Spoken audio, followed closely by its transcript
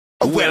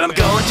Well, I'm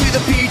going to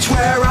the beach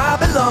where I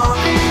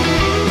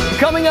belong.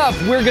 Coming up,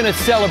 we're going to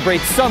celebrate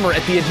summer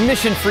at the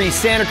admission-free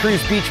Santa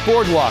Cruz Beach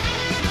Boardwalk.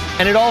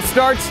 And it all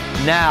starts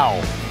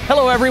now.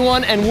 Hello,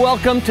 everyone, and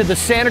welcome to the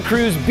Santa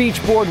Cruz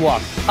Beach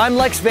Boardwalk. I'm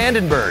Lex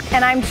Vandenberg.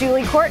 And I'm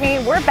Julie Courtney.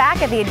 We're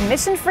back at the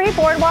admission-free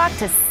boardwalk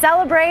to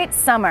celebrate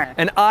summer.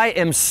 And I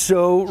am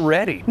so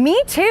ready.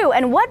 Me too.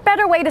 And what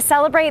better way to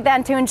celebrate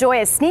than to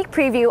enjoy a sneak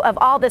preview of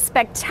all the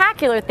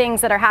spectacular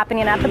things that are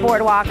happening at the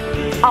boardwalk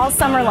all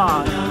summer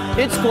long.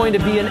 It's going to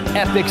be an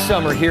epic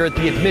summer here at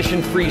the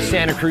admission-free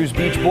Santa Cruz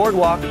Beach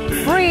Boardwalk.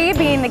 Free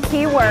being the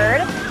key word.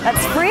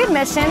 That's free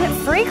admission,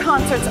 free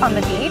concerts on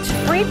the beach,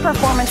 free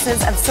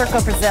performances of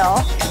Circo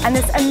Brazil, and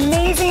this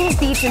amazing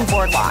beach and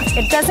boardwalk.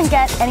 It doesn't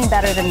get any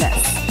better than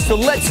this. So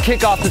let's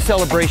kick off the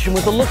celebration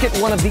with a look at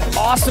one of the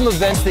awesome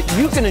events that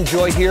you can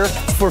enjoy here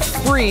for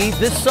free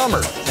this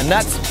summer, and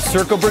that's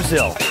Circo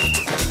Brazil.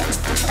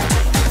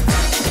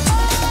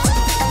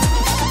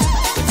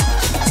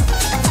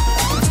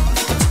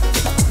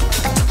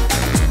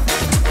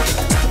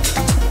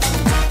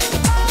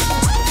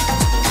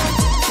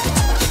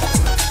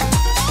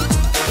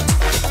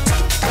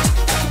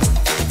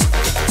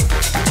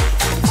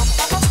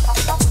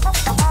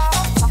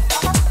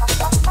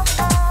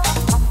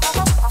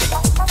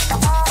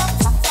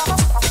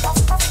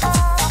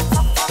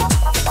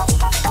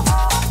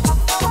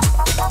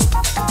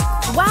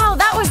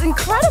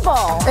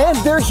 And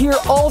they're here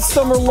all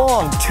summer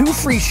long. 2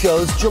 free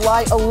shows,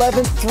 July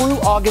 11th through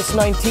August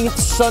 19th,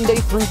 Sunday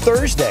through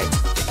Thursday.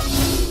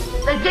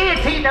 The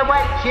guillotine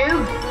awaits you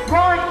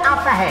right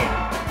up ahead.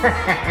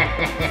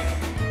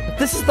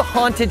 This is the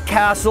Haunted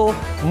Castle,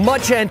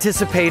 much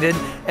anticipated,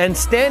 and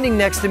standing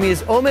next to me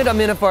is Omid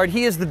Aminafard.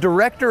 He is the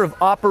Director of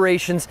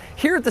Operations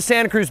here at the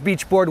Santa Cruz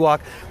Beach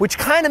Boardwalk, which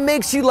kind of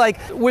makes you like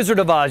Wizard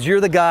of Oz. You're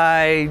the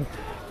guy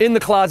in the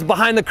closet,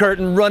 behind the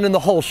curtain, running the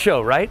whole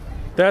show, right?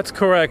 That's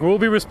correct. We'll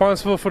be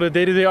responsible for the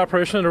day-to-day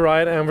operation of the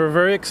ride, and we're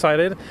very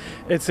excited.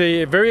 It's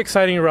a very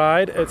exciting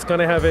ride. It's going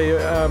to have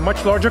a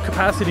much larger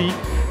capacity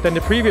than the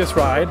previous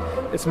ride.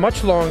 It's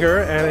much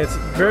longer, and it's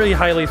very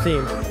highly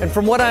themed. And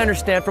from what I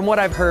understand, from what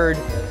I've heard,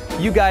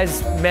 you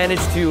guys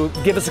managed to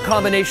give us a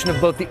combination of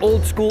both the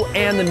old school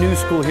and the new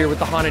school here with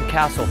the Haunted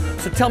Castle.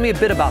 So tell me a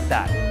bit about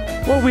that.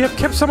 Well, we have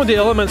kept some of the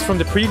elements from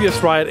the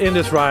previous ride in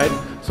this ride,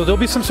 so there'll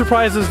be some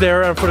surprises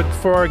there, and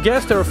for our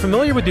guests that are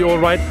familiar with the old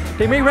ride,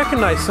 they may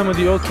recognize some of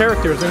the old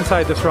characters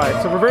inside this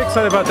ride. So we're very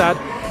excited about that.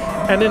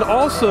 And then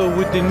also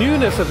with the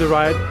newness of the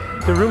ride,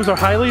 the rooms are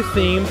highly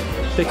themed,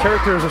 the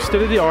characters are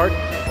state-of-the-art,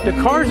 the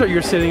cars that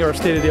you're sitting are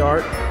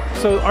state-of-the-art,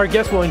 so our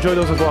guests will enjoy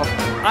those as well.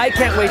 I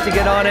can't wait to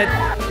get on it.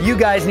 You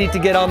guys need to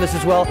get on this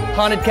as well.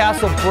 Haunted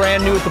Castle,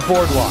 brand new at the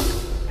boardwalk.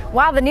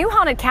 Wow, the new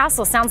Haunted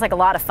Castle sounds like a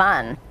lot of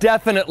fun.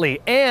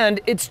 Definitely, and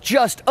it's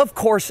just, of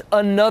course,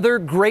 another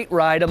great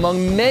ride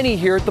among many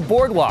here at the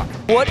boardwalk.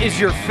 What is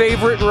your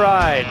favorite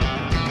ride?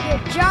 The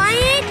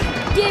Giant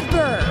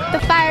Dipper. The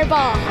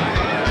Fireball.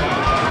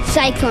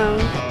 Cyclone.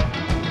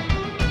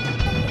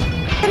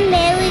 The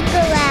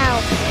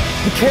merry-go-round.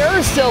 The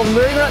Carousel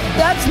merry-go-round.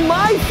 That's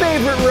my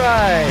favorite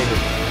ride.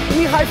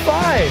 We high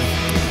five.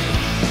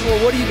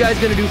 Well, what are you guys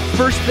gonna do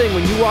first thing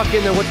when you walk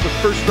in there? What's the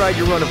first ride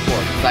you're running for?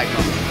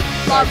 Cyclone.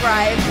 Log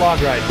ride. Log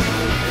ride.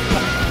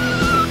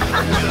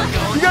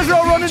 You guys are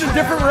all running to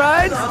different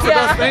rides? It's the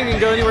best thing, you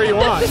can go anywhere you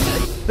want.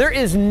 There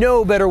is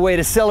no better way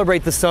to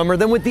celebrate the summer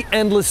than with the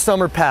Endless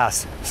Summer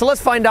Pass. So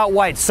let's find out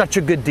why it's such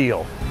a good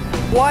deal.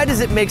 Why does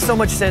it make so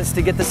much sense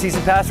to get the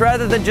season pass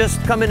rather than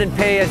just come in and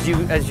pay as you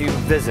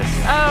visit?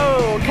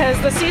 Oh, because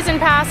the season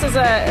pass is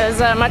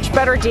a much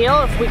better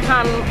deal. If we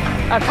come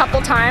a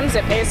couple times,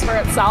 it pays for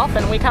itself,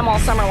 and we come all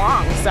summer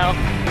long, so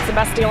it's the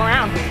best deal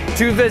around.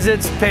 2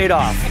 visits paid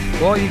off.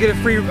 Well, you get a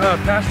free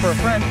pass for a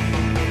friend.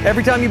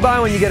 Every time you buy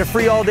one, you get a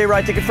free all-day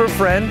ride ticket for a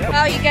friend.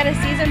 Oh, you get a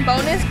season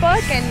bonus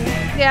book, and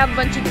you have a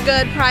bunch of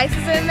good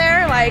prices in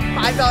there, like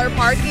 $5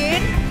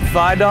 parking.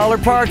 $5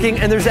 parking,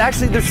 and there's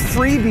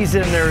freebies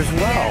in there as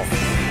well.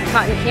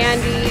 Cotton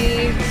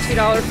candy,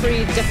 $2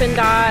 free Dippin'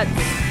 Dots.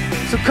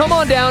 So come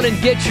on down and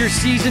get your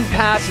season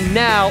pass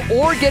now,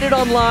 or get it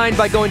online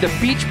by going to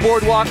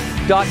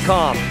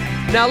beachboardwalk.com.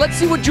 Now let's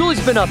see what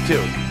Julie's been up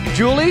to.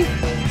 Julie?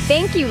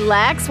 Thank you,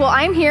 Lex. Well,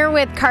 I'm here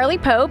with Carly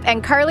Pope,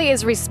 and Carly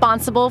is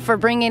responsible for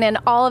bringing in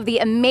all of the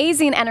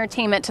amazing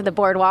entertainment to the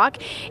boardwalk,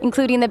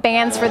 including the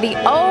bands for the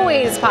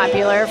always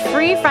popular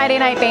free Friday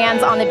night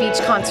bands on the beach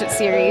concert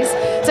series.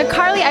 So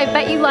Carly, I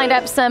bet you lined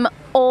up some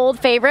old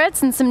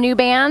favorites and some new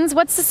bands.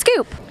 What's the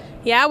scoop?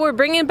 Yeah, we're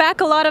bringing back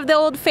a lot of the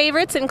old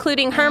favorites,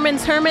 including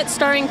Herman's Hermit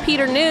starring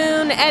Peter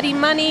Noon, Eddie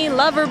Money,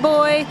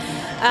 Loverboy,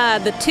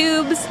 the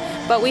Tubes.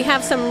 But we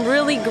have some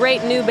really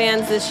great new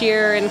bands this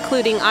year,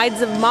 including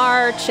Ides of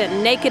March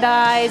and Naked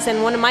Eyes,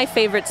 and one of my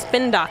favorites,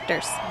 Spin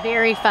Doctors.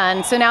 Very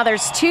fun. So now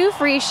there's 2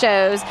 free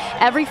shows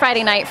every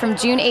Friday night from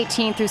June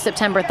 18th through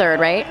September 3rd,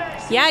 right?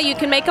 Yeah, you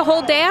can make a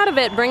whole day out of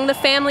it. Bring the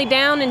family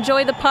down,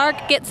 enjoy the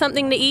park, get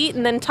something to eat,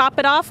 and then top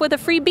it off with a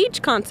free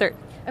beach concert.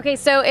 Okay,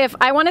 so if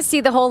I want to see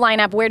the whole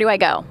lineup, where do I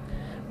go?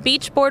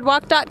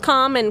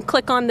 Beachboardwalk.com and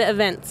click on the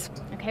events.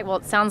 Okay, well,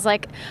 it sounds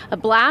like a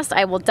blast.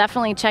 I will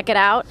definitely check it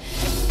out.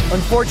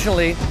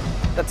 Unfortunately,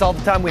 that's all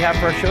the time we have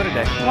for our show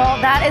today.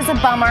 Well, that is a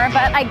bummer,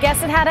 but I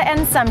guess it had to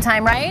end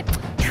sometime, right?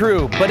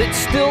 True, but it's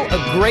still a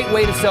great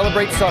way to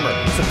celebrate summer.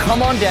 So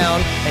come on down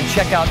and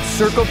check out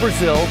Circo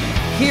Brazil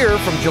here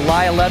from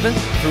July 11th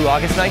through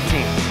August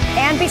 19th.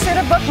 And be sure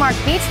to bookmark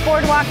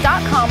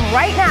beachboardwalk.com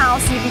right now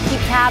so you can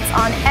keep tabs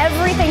on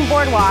everything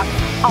Boardwalk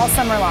all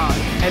summer long.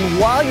 And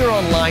while you're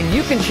online,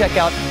 you can check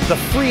out the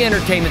free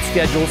entertainment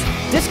schedules,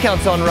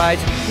 discounts on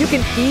rides. You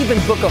can even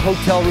book a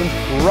hotel room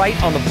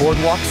right on the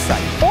Boardwalk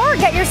site. Or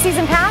get your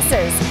season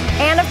passes.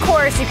 And of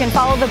course, you can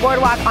follow the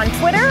Boardwalk on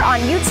Twitter, on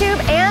YouTube,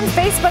 and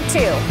Facebook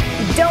too.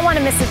 You don't want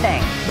to miss a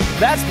thing.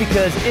 That's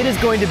because it is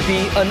going to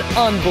be an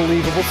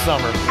unbelievable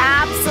summer.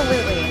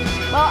 Absolutely.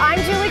 Well, I'm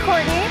Julie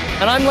Courtney.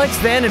 And I'm Lex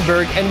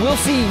Vandenberg, and we'll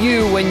see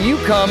you when you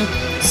come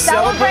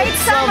Celebrate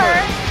summer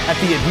at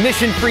the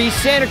admission-free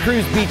Santa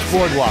Cruz Beach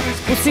Boardwalk.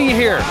 We'll see you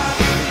here.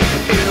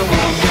 In the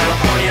warm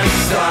California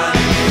sun.